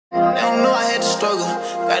They don't know I had to struggle.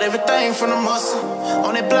 Got everything from the muscle.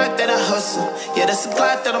 On that block that I hustle. Yeah, that's the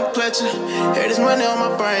clock that I'm clutching. Hear this money on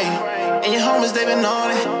my brain. And your homies, they been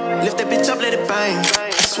on it. Lift that bitch up, let it bang.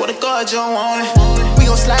 I swear to God, you don't want it. We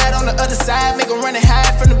gon' slide on the other side, make them run and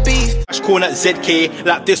hide from the beef. I calling that ZK,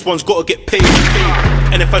 like this one's gotta get paid.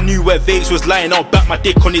 And if I knew where Vapes was lying, I'll back my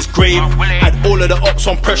dick on his grave. Had all of the ops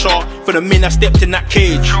on pressure for the minute I stepped in that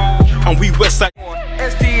cage. And we Westside.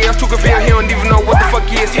 STF took a feel, he don't even know what the fuck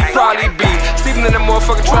he is, he probably be sleeping in that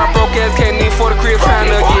motherfucking trap, broke ass, can't need for the crib, trying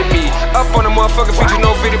to get me. Up on the motherfucking feature,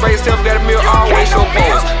 no video by yourself, got a meal, always show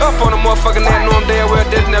pose. Up on the motherfucking that, know I'm there, well,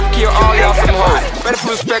 death never kill all y'all some hoes. Better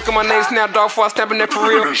put respect on my name, snap dog, before I stamp in that for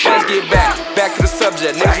real. Let's get back to the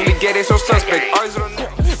subject, niggas really get it, so suspect. Always on the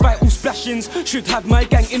Vital splashings, should have my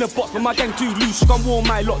gang in a box, but my gang too loose. Gun war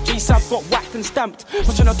my lot, J-Sab got whacked and stamped.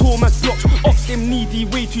 Watching a tall man's blocks, Opps them needy,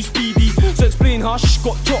 way too speedy. So explain how she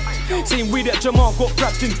got chopped. Same way that Jamal got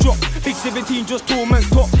grabbed and dropped. Big 17 just tall man's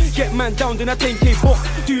top. Get man down, then I 10K pop.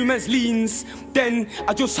 2 man's leans, then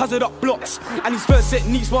I just hazard up blocks. And his first set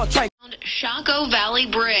needs what try. Shaco Valley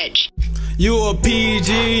Bridge. You a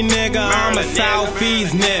PG nigga, I'm a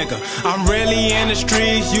Southeast nigga. I'm really in the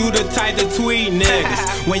streets, you the type to tweet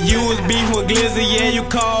niggas. When you was beef with Glizzy, yeah, you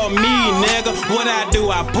called me nigga. What I do,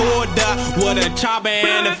 I pulled up with a chopper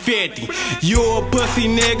and a 50. You a pussy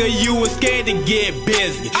nigga, you was scared to get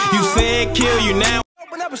busy. You said kill you now.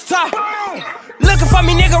 Open up his top. Looking for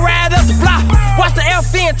me nigga, ride up the block. Watch the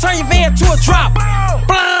LF turn your van to a drop.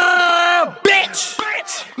 Blah, bitch.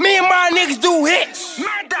 Me and my niggas do hits.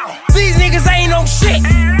 These niggas ain't no shit.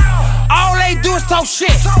 All they do is talk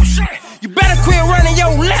shit. You better quit running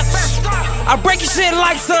your lips. I break your shit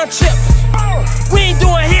like sun chips. We ain't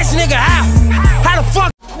doing hits, nigga. How the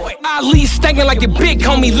fuck? Ali stankin' like a big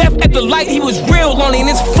homie. Left at the light, he was real lonely. And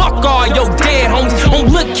it's fuck all your dead homies. On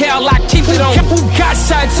lookout, I keep it on. Who got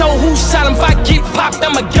shot, so who shot him? If I get popped,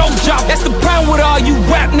 I'ma go drop. That's the problem with all you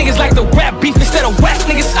rap niggas, like the rap beef. Instead of whack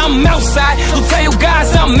niggas, I'm outside. Don't tell you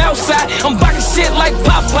guys I'm outside. I'm bocking shit like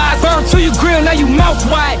Popeye. Burn to your grill, now you mouth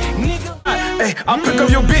wide, nigga. Hey, I'll pick up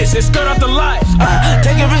your bitch and skirt out the light.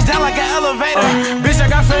 Take your bitch down like an elevator. Bitch, I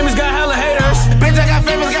got famous, got hella haters. Bitch, I got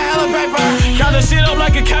famous, got hella paper. Count the shit up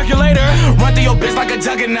like a calculator. Run through your bitch like a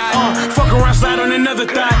juggernaut. Fuck around, slide on another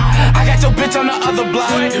thigh. I got your bitch on the other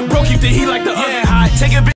block. Bro, keep the heat like the oven hot. Take your bitch.